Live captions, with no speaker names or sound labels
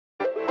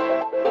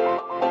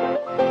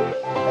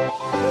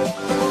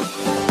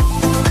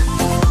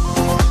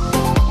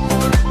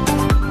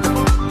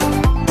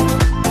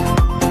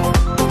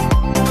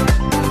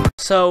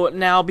So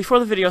now, before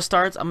the video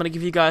starts, I'm gonna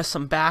give you guys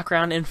some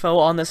background info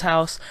on this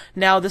house.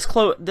 Now,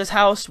 this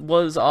house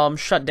was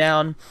shut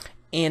down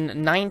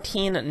in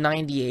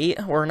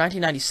 1998 or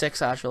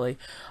 1996 actually,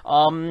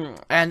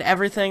 and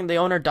everything, the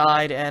owner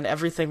died, and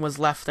everything was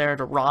left there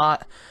to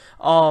rot.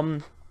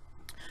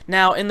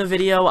 Now, in the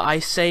video, I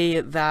say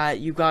that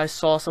you guys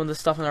saw some of this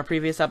stuff in our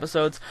previous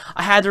episodes.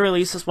 I had to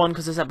release this one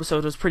because this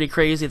episode was pretty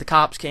crazy. The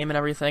cops came and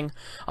everything,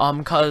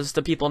 because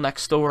the people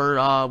next door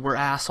were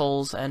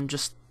assholes and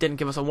just didn't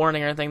give us a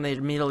warning or anything. They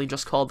immediately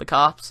just called the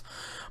cops.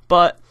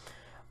 But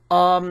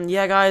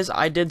yeah, guys,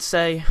 I did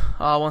say,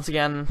 once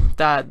again,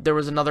 that there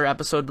was another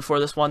episode before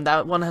this one.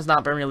 That one has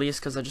not been released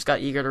because I just got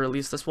eager to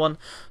release this one.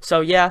 So,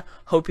 yeah,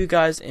 hope you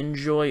guys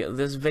enjoy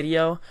this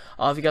video.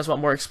 If you guys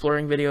want more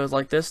exploring videos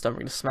like this, don't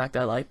forget to smack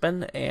that like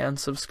button and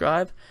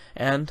subscribe.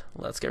 And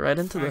let's get right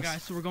into this. Alright,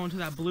 guys, so we're going to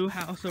that blue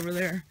house over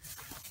there.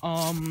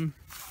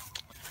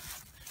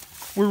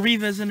 We're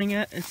revisiting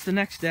it. It's the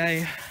next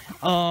day.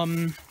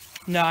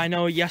 Now, I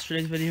know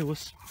yesterday's video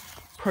was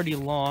pretty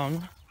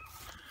long,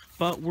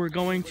 but we're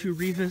going to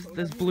revisit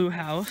this blue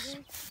house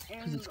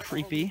because it's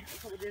creepy.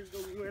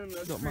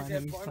 Don't mind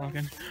him, he's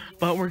talking.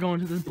 But we're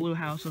going to this blue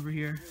house over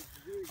here.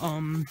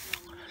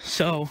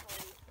 So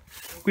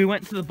we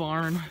went to the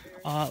barn,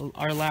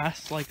 our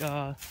last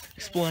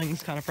exploring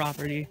this kind of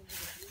property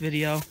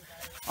video.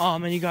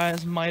 And you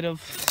guys might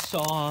have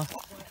saw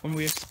when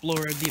we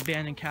explored the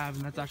abandoned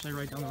cabin that's actually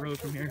right down the road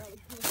from here.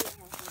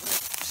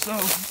 So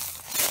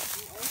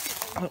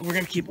we're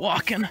gonna keep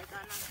walking.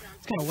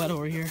 It's kind of wet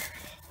over here.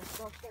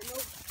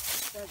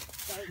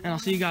 And I'll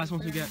see you guys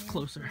once we get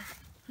closer.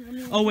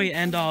 Oh wait,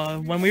 and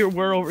when we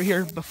were over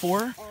here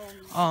before,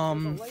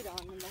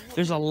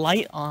 there's a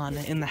light on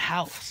in the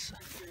house.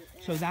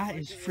 So that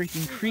is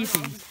freaking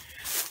creepy.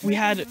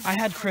 I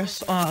had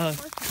Chris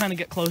kind of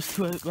get close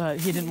to it,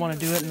 but he didn't want to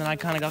do it, and then I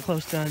kind of got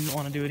close to it and didn't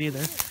want to do it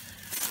either.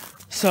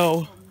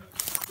 So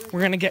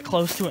we're gonna get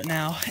close to it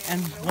now.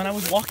 And when I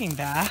was walking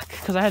back,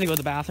 because I had to go to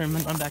the bathroom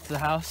and run back to the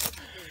house.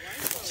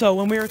 So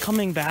when we were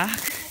coming back,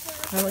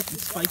 I had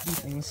these spiky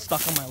things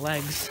stuck on my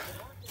legs.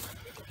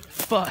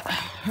 But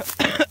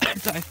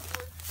I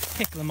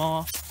picked them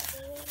off.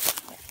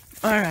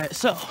 Alright,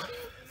 so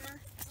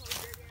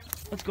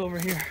let's go over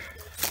here.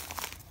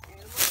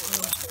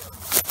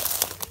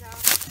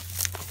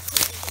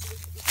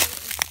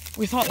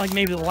 We thought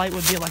maybe the light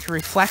would be like a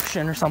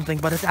reflection or something,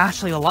 but it's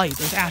actually a light.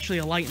 There's actually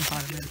a light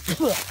inside of it. It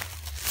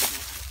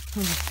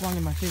just flung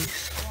in my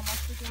face.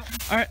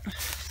 Alright,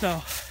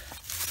 so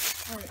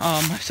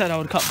I said I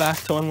would cut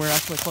back to when we're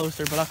actually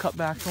closer, but I'll cut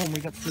back to when we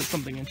get to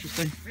something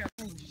interesting.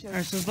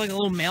 Alright, so it's like a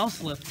little mail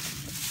slip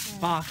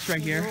box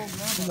right here.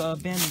 There's an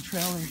abandoned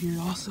trailer here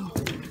also.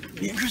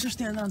 Me and Chris are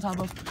standing on top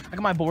of. I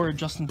got my board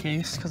just in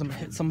case, because I'm gonna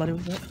hit somebody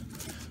with it.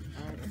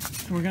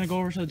 So we're gonna go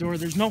over to the door.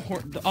 There's no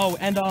oh,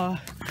 and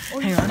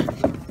hang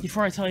on.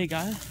 Before I tell you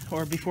guys,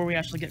 or before we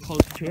actually get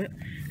closer to it,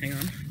 hang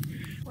on.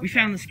 We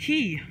found this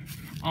key.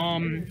 We're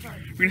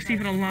gonna see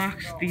if it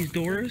unlocks these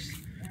doors.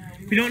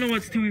 We don't know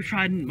what's to. We've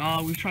tried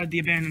the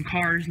abandoned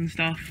cars and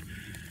stuff.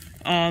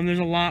 There's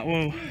a lot.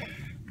 Whoa.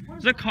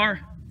 Is it a car?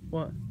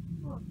 What?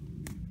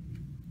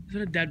 Is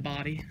it a dead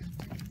body?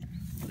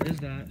 What is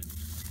that?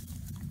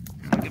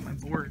 I'll get my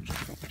board just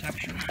for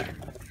protection.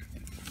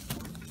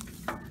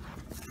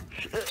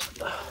 Shit.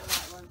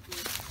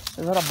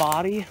 Is that a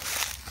body?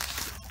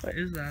 What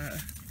is that?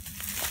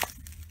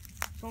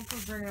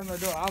 Someone's bringing on the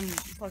door. I'm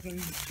fucking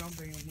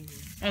jumping and moving.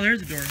 Oh,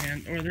 there's a door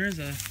handle. Or there is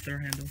a door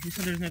handle. You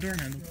said there's no door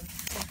handle.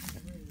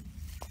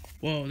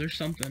 Whoa, there's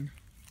something.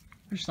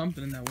 There's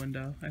something in that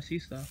window. I see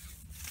stuff.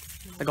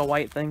 Like a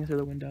white thing through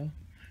the window.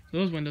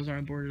 Those windows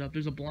aren't boarded up.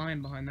 There's a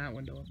blind behind that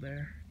window up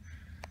there.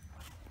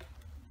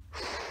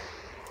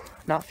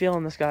 Not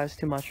feeling this, guys,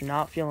 too much.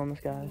 Not feeling this,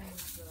 guys.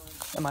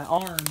 And my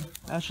arm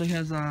actually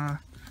has a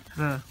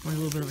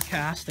little bit of a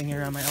casting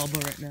here on my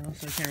elbow right now,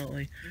 so I can't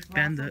really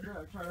bend it.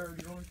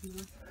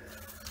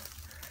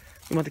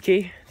 You want the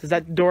key? Does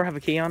that door have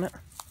a key on it?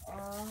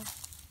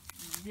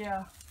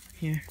 Yeah.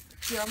 Here.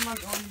 Yeah, I'm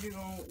not going to be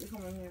going. You're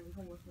coming here.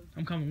 Come with me.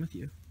 I'm coming with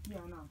you. Yeah,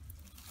 I know.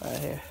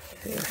 Alright, here.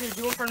 Hey,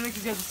 do it for me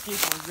because you guys are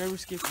skateboards. They were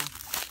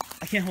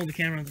skateboards. I can't hold the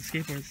camera and the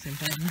skateboard at the same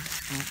time.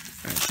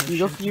 Alright,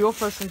 so you go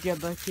first since you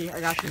have the key. I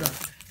got you. You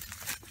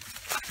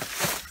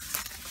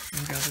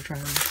guys are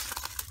trying this.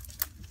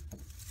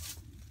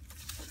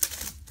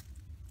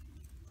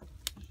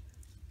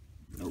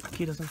 Nope,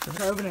 key doesn't fit.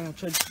 Try opening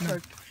it. No.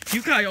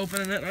 You try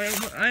opening it.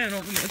 I ain't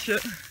opening that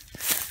shit.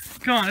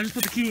 Come on, I just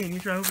put the key in. You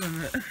try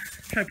opening it.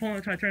 Try pulling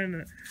it. Try turning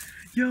it.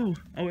 Yo!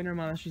 Oh wait, never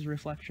mind. That's just a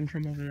reflection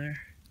from over there.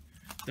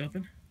 It's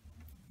open.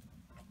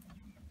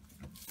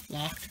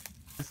 Locked.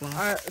 It's locked.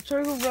 Alright,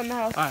 try to go run the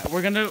house. Alright,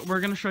 we're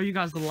gonna show you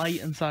guy the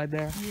light inside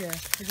there. Yeah.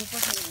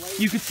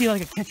 You could see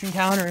like a kitchen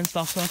counter and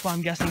stuff, so that's why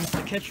I'm guessing it's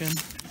the kitchen.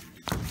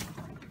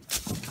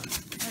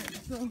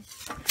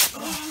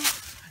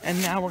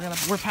 And now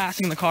we're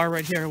passing the car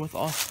right here with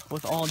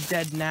all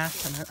dead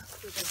gnats in it.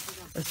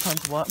 There's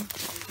tons of what?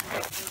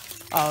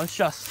 Oh, it's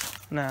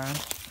just nah.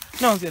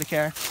 No one's gonna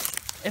care.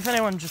 If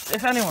anyone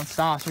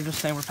stops, we're just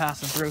saying we're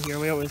passing through here.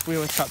 We always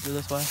cut through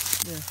this way.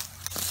 Yeah.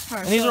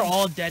 And these are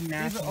all dead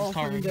gnats. These are all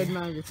fucking dead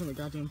maggots in the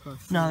goddamn car.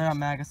 No, they're not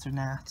maggots, they're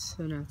gnats.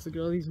 They're gnats. Look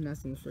at all these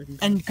gnats in the freaking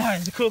car. And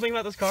guys, the cool thing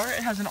about this car, it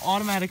has an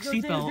automatic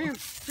seatbelt.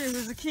 James,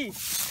 there's a key.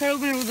 Tell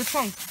me with the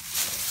trunk.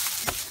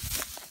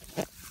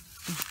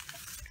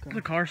 There's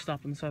a car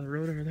stopped on the side of the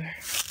road over there.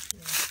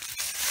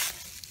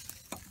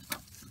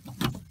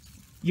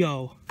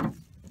 Yo.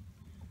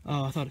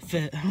 Oh, I thought it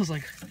fit. I was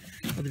like,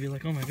 I had to be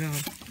like, oh my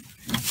god.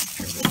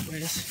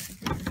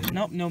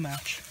 Nope, no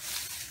match.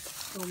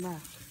 No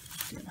match.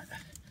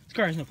 This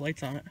car has no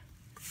plates on it.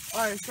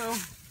 Alright, so. Oh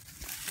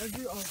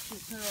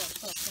shit, turn it off.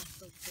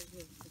 Stop.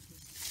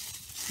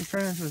 He's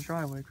turning into his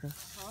driveway, Chris.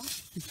 Huh?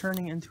 He's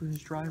turning into his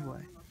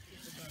driveway.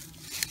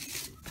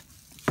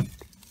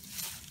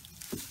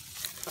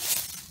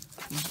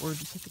 My board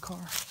just hit the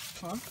car.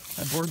 Huh?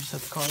 My board just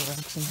hit the car by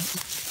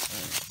accident.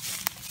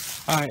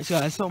 Alright, so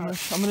guys,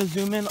 I'm gonna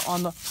zoom in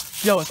on the.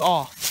 Yo, it's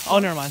off. Oh,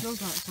 never mind. No,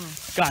 it's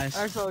not. Guys.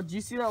 Alright, so do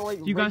you see that light?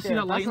 Do you guys see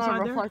that light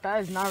inside there? That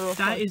is not a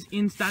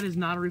reflection. That is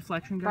not a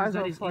reflection, guys.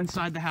 That is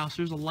inside the house.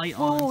 There's a light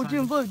on. Oh,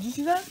 Jim, look. Do you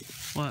see that?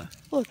 What?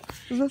 Look.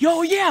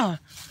 Yo, yeah!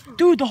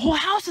 Dude, the whole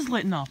house is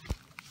lit up.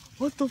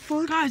 What the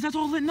fuck? Guys, that's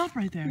all lit up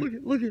right there.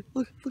 Look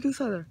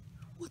inside there.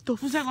 What the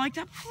fuck? Was that like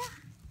that before?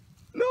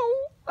 No,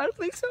 I don't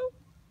think so.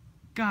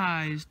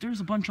 Guys,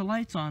 there's a bunch of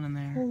lights on in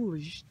there.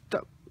 Holy shit.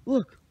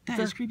 Look. That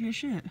is creepy as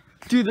shit.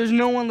 Dude, there's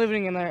no one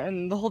living in there,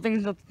 and the whole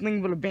thing's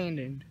nothing but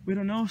abandoned. We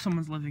don't know if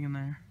someone's living in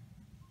there.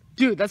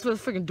 Dude, that's why the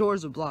freaking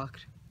doors are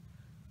blocked.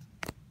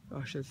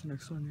 Oh shit, it's the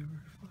next one.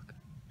 Fuck.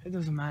 It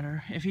doesn't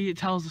matter. If he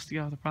tells us to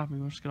get off the property,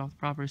 we'll just get off the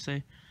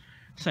property.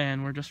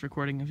 Saying we're just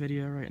recording a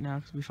video right now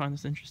because we find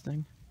this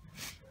interesting.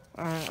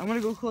 Alright, I'm gonna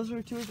go closer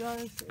to it,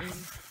 guys, and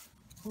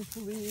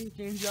hopefully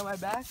James got my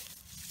back.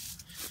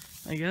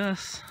 I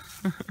guess.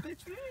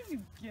 Bitch, we didn't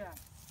even get.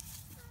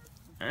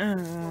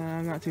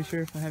 I'm not too sure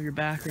if I have your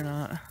back or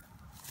not.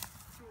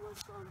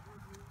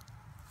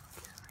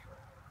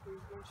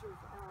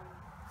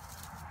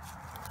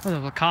 Oh, there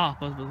was a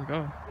cop. I was about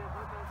to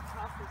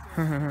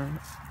go.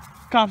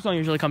 Cops don't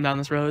usually come down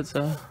this road,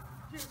 so.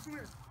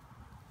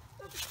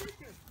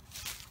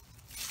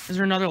 Is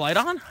there another light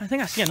on? I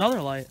think I see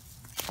another light.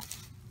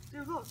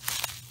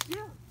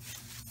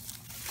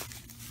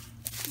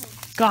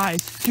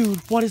 Guys, dude,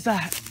 what is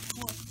that?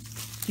 What?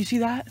 You see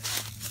that?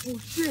 Oh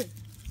shit.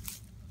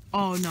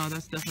 Oh no,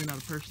 that's definitely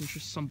not a person. It's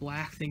just some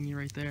black thingy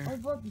right there. I was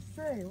about to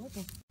say, what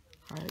the?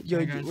 Alright,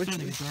 yo, guys, it's starting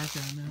to get dark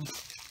out now.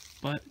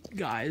 But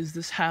guys,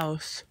 this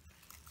house.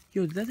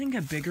 Yo, did that thing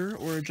get bigger,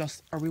 or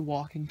just are we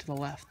walking to the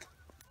left?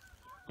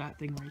 That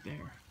thing right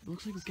there. It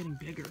looks like it's getting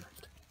bigger.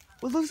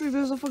 Well, it looks like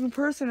there's a fucking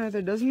person right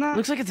there, doesn't it?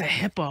 Looks like it's a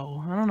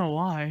hippo. I don't know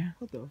why.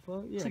 What the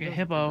fuck? Yeah, it's like a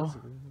hippo.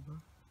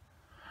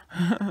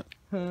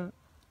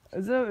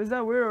 Is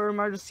that weird, or am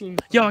I just seeing?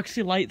 Yo, I can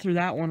see light through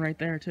that one right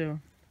there too.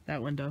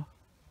 That window.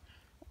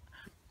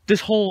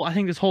 I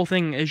think this whole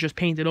thing is just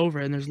painted over,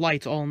 and there's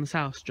lights all in this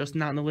house, just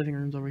not in the living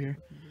rooms over here.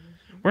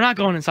 We're not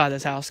going inside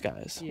this house,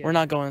 guys. Yeah. We're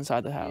not going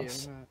inside the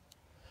house. Yeah,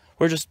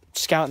 we're just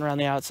scouting around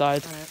the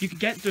outside. Right. You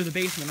could get through the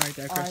basement right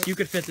there, Chris. Right. You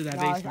could fit through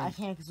that basement. I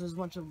can't, because there's a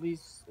bunch of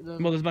leaves. Well,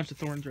 there's a bunch of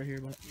thorns right here,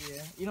 but.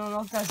 Yeah. You don't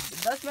know if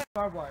that's not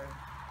barbed wire.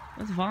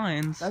 That's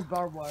vines. That's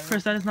barbed wire.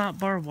 Chris, that is not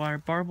barbed wire.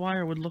 Barbed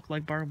wire would look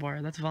like barbed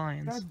wire. That's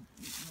vines.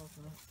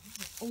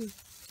 Oh,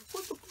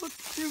 what the fuck?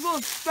 Dude,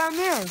 look, down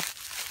there.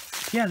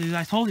 Yeah, dude,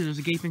 I told you there's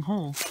a gaping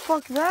hole.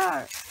 Fuck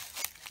that.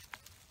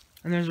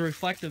 And there's a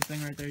reflective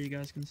thing right there you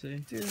guys can see.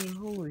 Dude,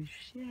 holy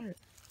shit.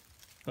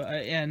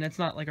 But yeah, and it's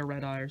not like a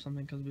red eye or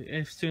something, because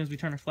as soon as we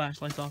turn our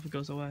flashlights off, it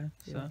goes away.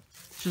 Yeah. So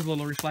it's just a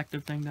little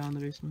reflective thing down in the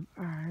basement.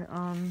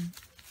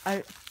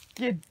 Alright,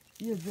 yeah,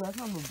 dude, that's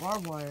not the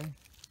barbed wire.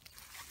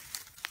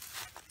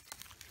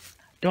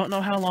 Don't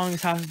know how long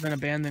this house has been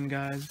abandoned,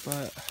 guys,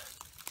 but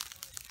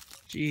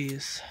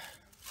jeez.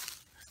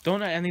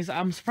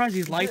 I'm surprised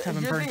these lights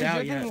haven't burnt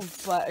out yet.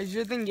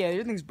 Your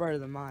thing's brighter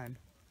than mine.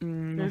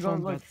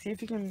 Look, see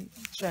if you can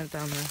shine it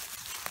down there.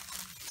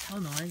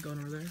 Hell no, I ain't going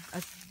over there.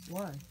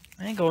 Why?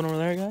 I ain't going over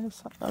there,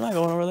 guys. I'm not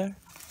going over there.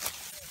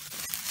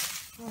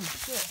 Oh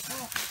shit!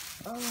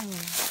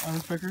 Oh.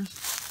 Arm pickers.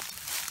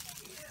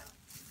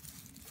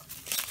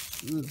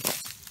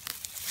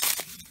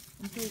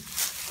 Okay.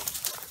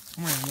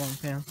 I'm wearing long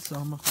pants, so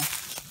I'm okay.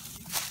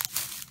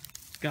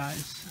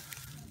 Guys,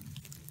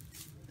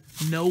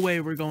 no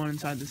way we're going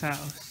inside this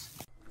house.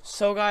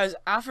 So guys,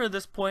 after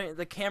this point,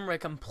 the camera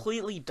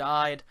completely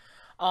died.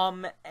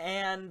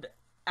 And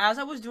as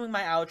I was doing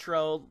my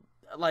outro,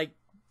 like,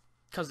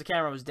 because the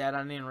camera was dead, I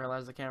didn't even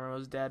realize the camera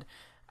was dead.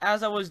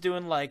 As I was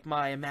doing, like,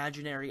 my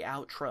imaginary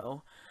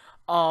outro,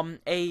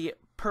 a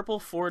purple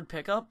Ford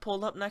pickup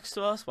pulled up next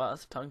to us. Wow,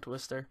 that's a tongue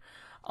twister.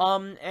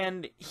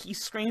 And he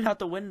screamed out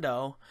the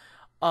window,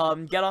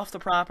 get off the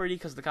property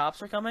because the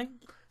cops are coming.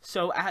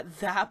 So at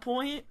that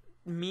point,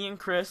 me and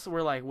Chris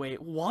were like,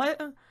 wait,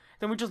 what?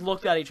 Then we just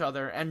looked at each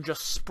other and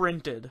just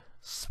sprinted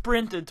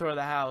toward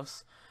the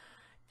house.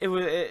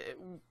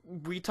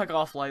 We took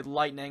off like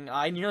lightning.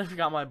 I nearly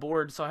forgot my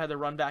board, so I had to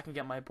run back and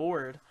get my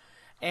board.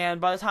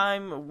 And by the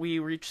time we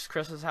reached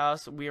Chris's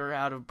house, we were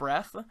out of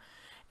breath.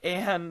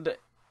 And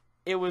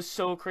it was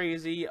so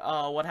crazy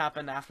what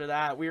happened after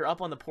that. We were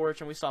up on the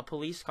porch and we saw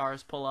police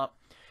cars pull up.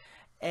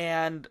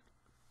 And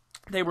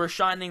they were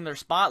shining their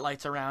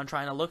spotlights around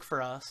trying to look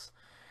for us.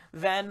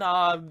 Then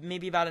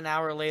maybe about an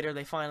hour later,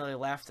 they finally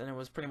left and it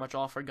was pretty much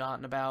all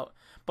forgotten about.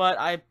 But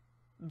I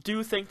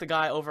do think the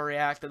guy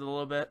overreacted a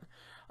little bit.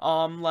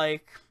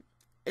 Like,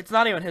 it's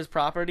not even his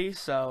property,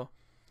 so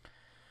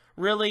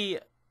really,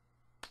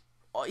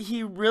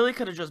 he really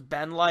could have just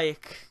been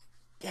like,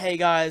 hey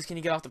guys, can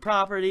you get off the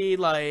property?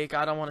 Like,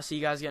 I don't want to see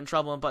you guys get in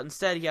trouble. But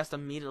instead, he has to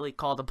immediately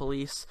call the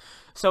police.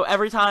 So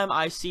every time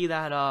I see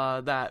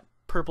that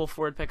purple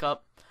Ford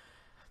pickup,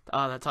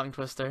 that tongue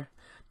twister,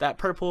 that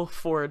purple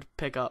Ford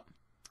pickup,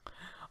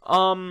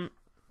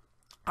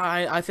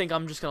 I think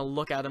I'm just gonna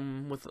look at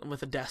him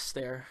with a death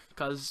stare,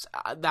 because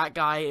that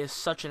guy is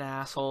such an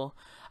asshole.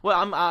 Well,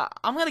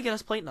 I'm gonna get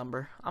his plate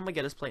number.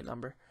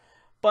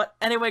 But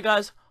anyway,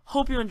 guys,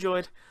 hope you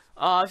enjoyed.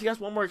 If you guys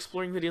want more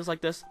exploring videos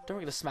like this, don't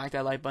forget to smack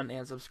that like button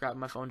and subscribe.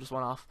 My phone just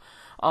went off.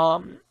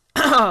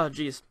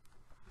 Jeez.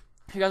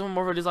 If you guys want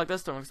more videos like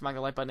this, don't forget to smack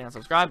the like button and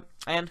subscribe.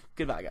 And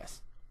goodbye,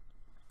 guys.